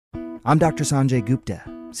I'm Dr. Sanjay Gupta,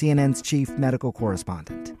 CNN's chief medical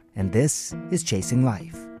correspondent, and this is Chasing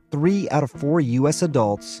Life. 3 out of 4 U.S.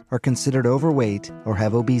 adults are considered overweight or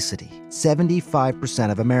have obesity.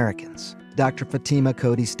 75% of Americans. Dr. Fatima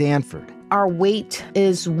Cody Stanford. Our weight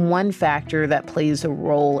is one factor that plays a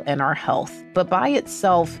role in our health, but by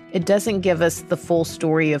itself, it doesn't give us the full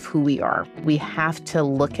story of who we are. We have to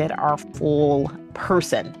look at our full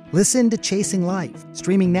person. Listen to Chasing Life,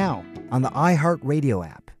 streaming now on the iHeartRadio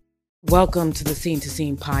app. Welcome to the Scene to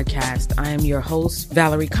Scene podcast. I am your host,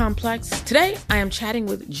 Valerie Complex. Today, I am chatting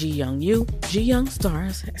with Ji Young Yoo. Ji Young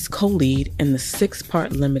stars as co-lead in the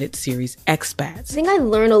 6-part limited series Expats. I think I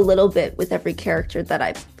learn a little bit with every character that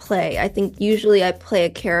I play. I think usually I play a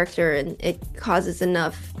character and it causes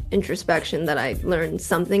enough introspection that I learn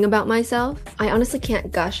something about myself. I honestly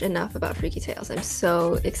can't gush enough about Freaky Tales. I'm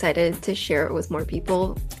so excited to share it with more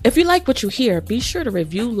people. If you like what you hear, be sure to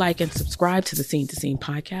review, like, and subscribe to the Scene to Scene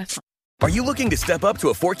podcast. Are you looking to step up to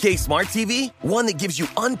a 4K smart TV? One that gives you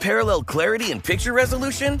unparalleled clarity and picture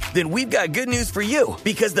resolution? Then we've got good news for you,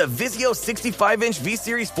 because the Vizio 65-inch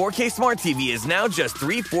V-Series 4K smart TV is now just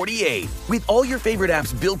 $348. With all your favorite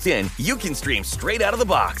apps built in, you can stream straight out of the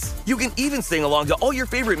box. You can even sing along to all your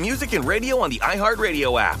favorite music and radio on the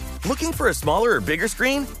iHeartRadio app. Looking for a smaller or bigger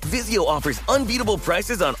screen? Vizio offers unbeatable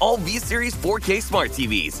prices on all V-Series 4K smart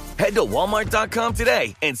TVs. Head to Walmart.com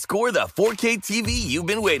today and score the 4K TV you've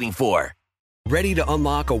been waiting for. Ready to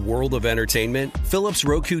unlock a world of entertainment? Philips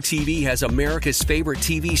Roku TV has America's favorite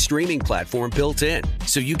TV streaming platform built in,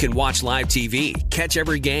 so you can watch live TV, catch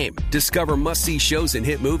every game, discover must-see shows and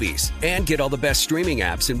hit movies, and get all the best streaming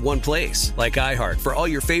apps in one place, like iHeart for all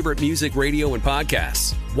your favorite music, radio, and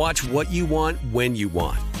podcasts. Watch what you want, when you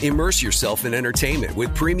want. Immerse yourself in entertainment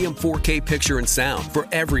with premium 4K picture and sound for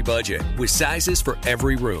every budget, with sizes for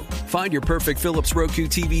every room. Find your perfect Philips Roku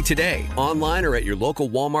TV today, online or at your local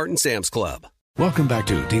Walmart and Sam's Club. Welcome back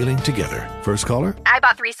to Dealing Together. First caller? I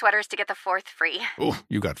bought 3 sweaters to get the 4th free. Oh,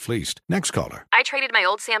 you got fleeced. Next caller? I traded my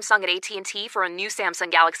old Samsung at AT&T for a new Samsung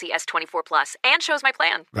Galaxy S24 Plus and chose my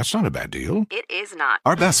plan. That's not a bad deal. It is not.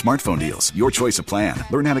 Our best smartphone deals. Your choice of plan.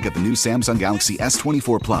 Learn how to get the new Samsung Galaxy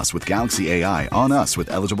S24 Plus with Galaxy AI on us with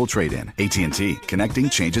eligible trade-in. AT&T. Connecting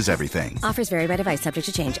changes everything. Offers vary by device. Subject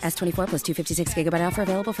to change. S24 plus 256 gigabyte offer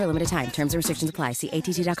available for a limited time. Terms and restrictions apply. See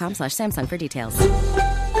att.com/Samsung for details.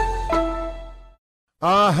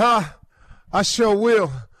 I sure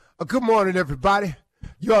will. Good morning, everybody.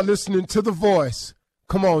 You are listening to The Voice.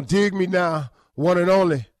 Come on, dig me now. One and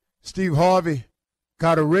only Steve Harvey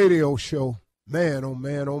got a radio show. Man, oh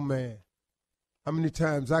man, oh man. How many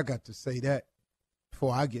times I got to say that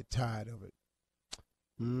before I get tired of it?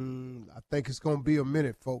 I think it's going to be a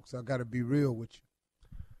minute, folks. I got to be real with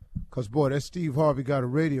you. Because, boy, that Steve Harvey got a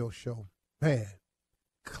radio show. Man,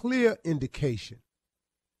 clear indication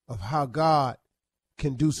of how God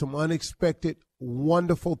can do some unexpected,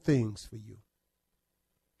 wonderful things for you.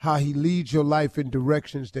 How he leads your life in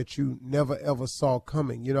directions that you never, ever saw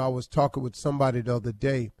coming. You know, I was talking with somebody the other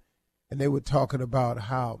day, and they were talking about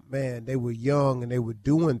how, man, they were young and they were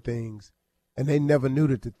doing things, and they never knew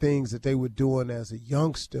that the things that they were doing as a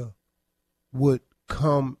youngster would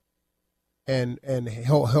come and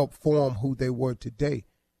help form who they were today.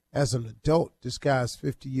 As an adult, this guy's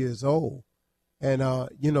 50 years old. And,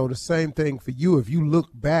 you know, the same thing for you. If you look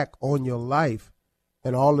back on your life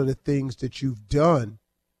and all of the things that you've done,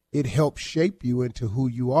 it helps shape you into who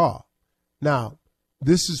you are. Now,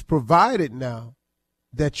 this is provided now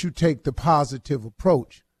that you take the positive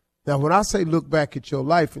approach. Now, when I say look back at your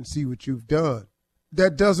life and see what you've done,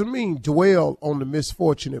 that doesn't mean dwell on the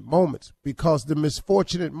misfortunate moments, because the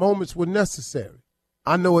misfortunate moments were necessary.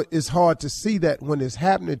 I know it's hard to see that when it's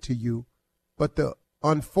happening to you, but the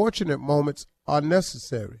unfortunate moments are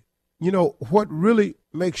necessary. You know, what really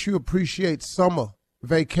makes you appreciate summer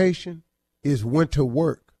vacation is winter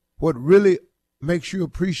work. What really makes you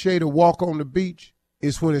appreciate a walk on the beach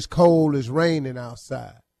is when it's cold, it's raining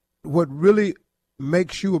outside. What really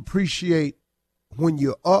makes you appreciate when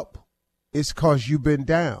you're up is because you've been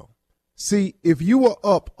down. See, if you were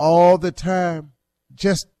up all the time,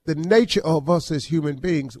 just the nature of us as human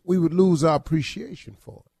beings, we would lose our appreciation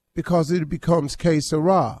for it, because it becomes que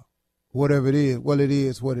sera. Whatever it is, well, it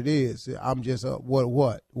is what it is. I'm just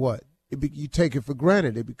what? You take it for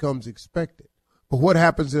granted. It becomes expected. But what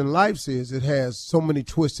happens in life is it has so many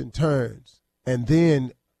twists and turns. And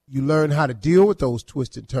then you learn how to deal with those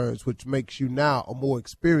twists and turns, which makes you now a more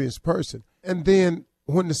experienced person. And then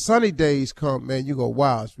when the sunny days come, man, you go,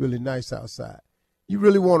 wow, it's really nice outside. You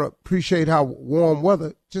really want to appreciate how warm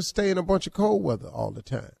weather, just stay in a bunch of cold weather all the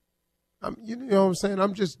time. You know what I'm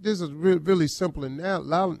saying? This is really simple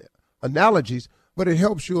analogies, but it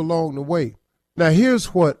helps you along the way. Now,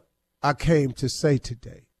 here's what I came to say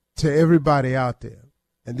today to everybody out there,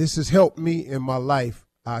 and this has helped me in my life.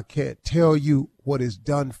 I can't tell you what it's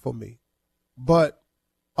done for me, but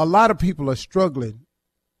a lot of people are struggling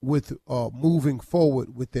with moving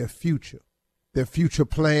forward with their future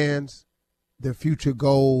plans, their future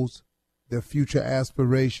goals, their future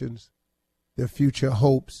aspirations, their future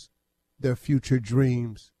hopes, their future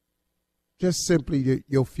dreams, just simply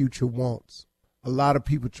your future wants. A lot of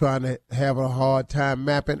people trying to have a hard time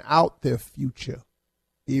mapping out their future,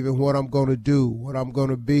 even what I'm going to do, what I'm going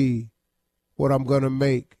to be, what I'm going to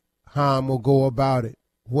make, how I'm going to go about it,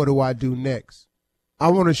 what do I do next. I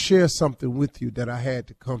want to share something with you that I had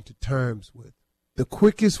to come to terms with. The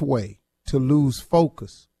quickest way to lose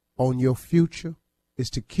focus on your future is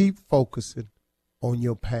to keep focusing on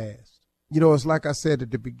your past. You know, it's like I said at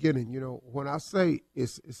the beginning, you know, when I say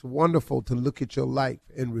it's wonderful to look at your life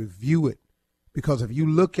and review it, because if you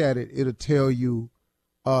look at it, it'll tell you,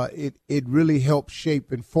 it really helps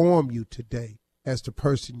shape and form you today as the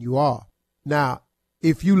person you are. Now,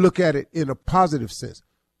 if you look at it in a positive sense,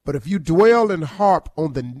 but if you dwell and harp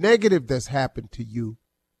on the negative that's happened to you,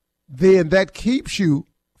 then that keeps you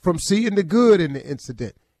from seeing the good in the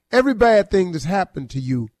incident. Every bad thing that's happened to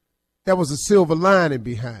you, there was a silver lining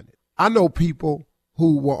behind it. I know people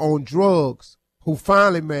who were on drugs who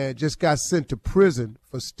finally, man, just got sent to prison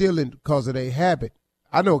for stealing because of their habit.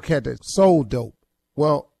 I know a cat that sold dope.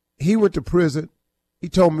 Well, he went to prison. He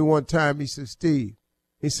told me one time, he said, Steve,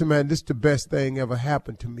 he said, man, this is the best thing ever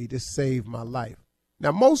happened to me. This saved my life.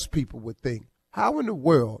 Now, most people would think, how in the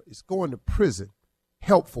world is going to prison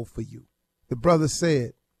helpful for you? The brother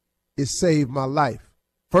said, it saved my life.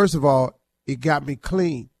 First of all, it got me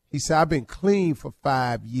clean. He said, I've been clean for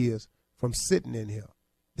 5 years from sitting in here.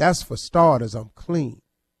 That's for starters, I'm clean.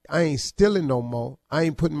 I ain't stealing no more. I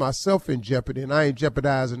ain't putting myself in jeopardy, and I ain't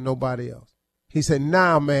jeopardizing nobody else. He said,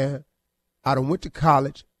 now, man, I done went to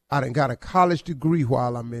college. I done got a college degree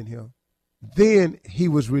while I'm in here. Then he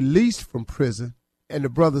was released from prison, and the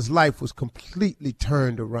brother's life was completely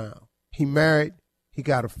turned around. He married. He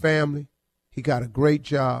got a family. He got a great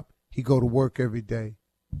job. He go to work every day.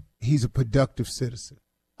 He's a productive citizen.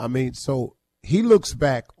 I mean, so he looks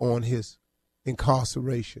back on his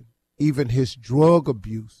incarceration, even his drug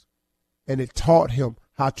abuse, and it taught him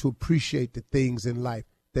how to appreciate the things in life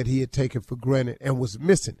that he had taken for granted and was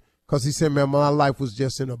missing. Because he said, man, my life was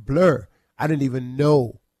just in a blur. I didn't even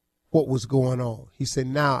know what was going on. He said,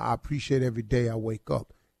 now I appreciate every day I wake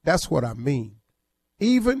up. That's what I mean.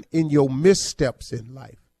 Even in your missteps in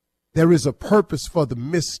life, there is a purpose for the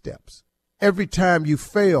missteps. Every time you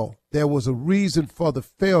fail, there was a reason for the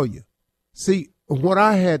failure. See, what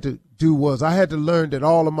I had to do was I had to learn that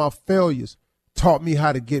all of my failures taught me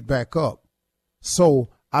how to get back up. So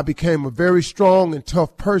I became a very strong and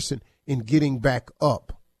tough person in getting back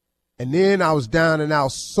up. And then I was down and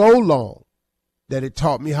out so long that it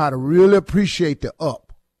taught me how to really appreciate the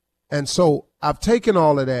up. And so I've taken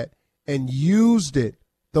all of that and used it,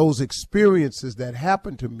 those experiences that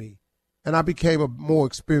happened to me, and I became a more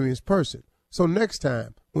experienced person. So next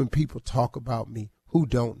time when people talk about me who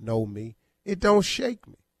don't know me, it don't shake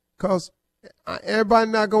me, because everybody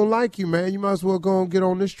not going to like you, man. You might as well go and get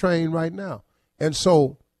on this train right now. And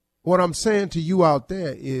so what I'm saying to you out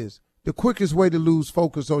there is the quickest way to lose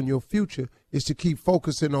focus on your future is to keep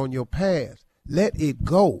focusing on your past. Let it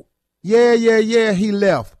go. Yeah, he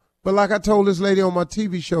left. But like I told this lady on my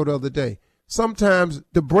TV show the other day, sometimes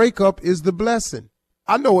the breakup is the blessing.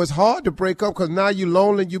 I know it's hard to break up because now you're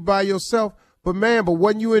lonely and you by yourself. But man,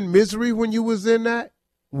 wasn't you in misery when you was in that?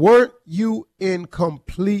 Weren't you in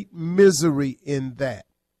complete misery in that?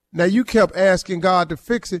 Now, you kept asking God to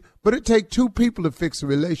fix it, but it take two people to fix a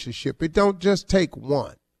relationship. It don't just take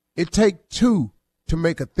one. It take two to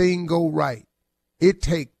make a thing go right. It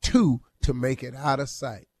take two to make it out of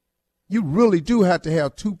sight. You really do have to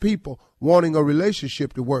have two people wanting a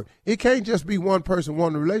relationship to work. It can't just be one person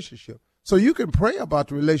wanting a relationship. So you can pray about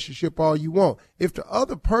the relationship all you want. If the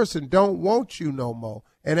other person don't want you no more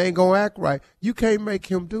and ain't going to act right, you can't make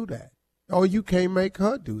him do that. Or you can't make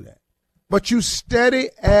her do that. But you steady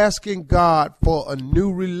asking God for a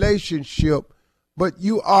new relationship, but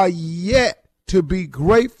you are yet to be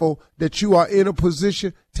grateful that you are in a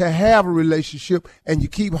position to have a relationship, and you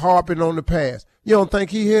keep harping on the past. You don't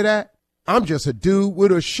think he hear that? I'm just a dude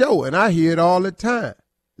with a show, and I hear it all the time.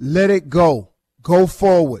 Let it go. Go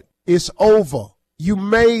forward. It's over. You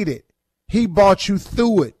made it. He brought you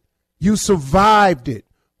through it. You survived it.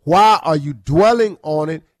 Why are you dwelling on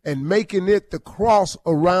it and making it the cross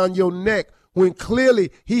around your neck when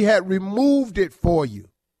clearly he had removed it for you?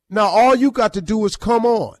 Now all you got to do is come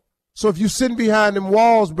on. So if you're sitting behind them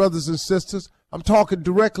walls, brothers and sisters, I'm talking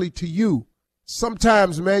directly to you.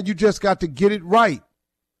 Sometimes, man, you just got to get it right.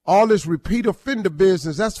 All this repeat offender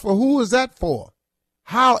business, that's for who is that for?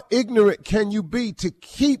 How ignorant can you be to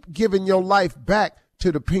keep giving your life back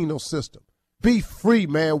to the penal system? Be free,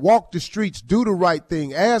 man. Walk the streets. Do the right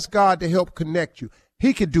thing. Ask God to help connect you.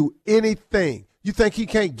 He can do anything. You think he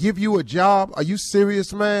can't give you a job? Are you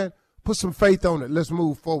serious, man? Put some faith on it. Let's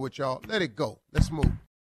move forward, y'all. Let it go. Let's move.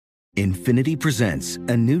 Infiniti presents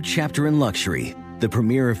a new chapter in luxury, the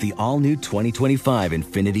premiere of the all-new 2025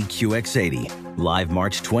 Infiniti QX80, live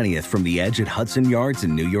March 20th from the Edge at Hudson Yards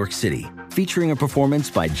in New York City, featuring a performance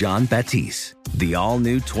by Jon Batiste. The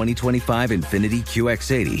all-new 2025 Infiniti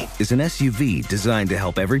QX80 is an SUV designed to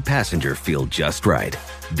help every passenger feel just right.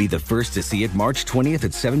 Be the first to see it March 20th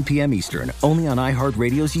at 7 p.m. Eastern, only on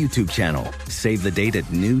iHeartRadio's YouTube channel. Save the date at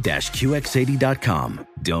new-QX80.com.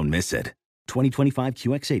 Don't miss it. 2025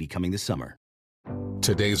 QX80 coming this summer.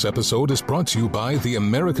 Today's episode is brought to you by the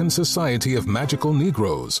American Society of Magical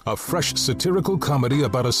Negroes, a fresh satirical comedy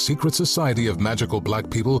about a secret society of magical black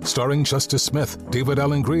people starring Justice Smith, David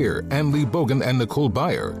Alan Grier, Ann Lee Bogan, and Nicole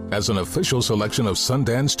Byer. As an official selection of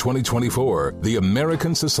Sundance 2024, the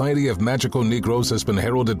American Society of Magical Negroes has been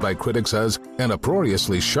heralded by critics as an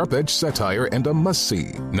uproariously sharp-edged satire and a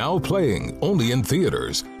must-see. Now playing only in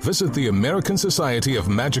theaters. Visit the American Society of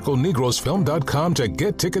Magical Negroes Film.com to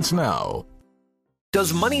get tickets now.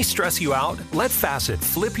 Does money stress you out? Let Facet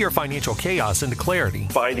flip your financial chaos into clarity.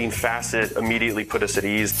 Finding Facet immediately put us at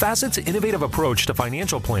ease. Facet's innovative approach to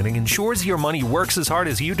financial planning ensures your money works as hard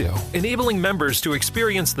as you do, enabling members to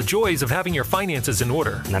experience the joys of having your finances in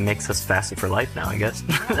order. And that makes us Facet for life now, I guess.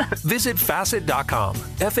 Visit Facet.com,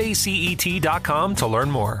 FACET.com to learn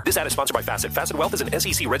more. This ad is sponsored by Facet. Facet Wealth is an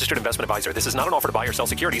SEC registered investment advisor. This is not an offer to buy or sell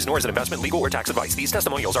securities, nor is it investment, legal, or tax advice. These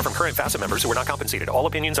testimonials are from current Facet members who are not compensated. All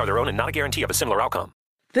opinions are their own and not a guarantee of a similar outcome.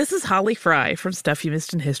 This is Holly Fry from Stuff You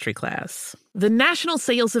Missed in History class. The national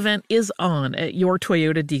sales event is on at your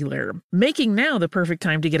Toyota dealer, making now the perfect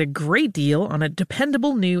time to get a great deal on a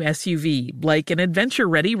dependable new SUV, like an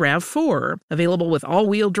adventure-ready RAV4. Available with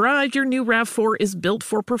all-wheel drive, your new RAV4 is built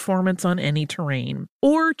for performance on any terrain.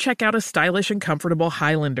 Or check out a stylish and comfortable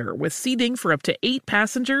Highlander with seating for up to 8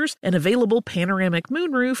 passengers and available panoramic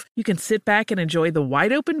moonroof. You can sit back and enjoy the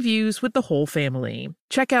wide-open views with the whole family.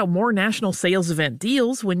 Check out more national sales event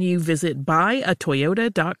deals when you visit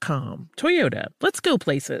buyatoyota.com. Toyota, let's go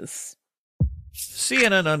places.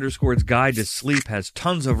 CNN_'s Guide to Sleep has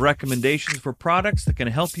tons of recommendations for products that can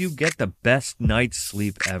help you get the best night's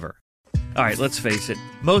sleep ever. All right, let's face it,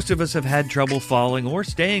 most of us have had trouble falling or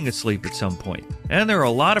staying asleep at some point, and there are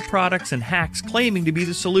a lot of products and hacks claiming to be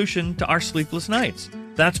the solution to our sleepless nights.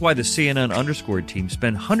 That's why the CNN_ team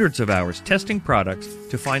spend hundreds of hours testing products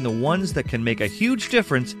to find the ones that can make a huge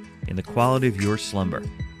difference in the quality of your slumber.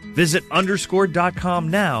 Visit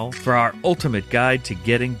underscore.com now for our ultimate guide to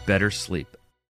getting better sleep.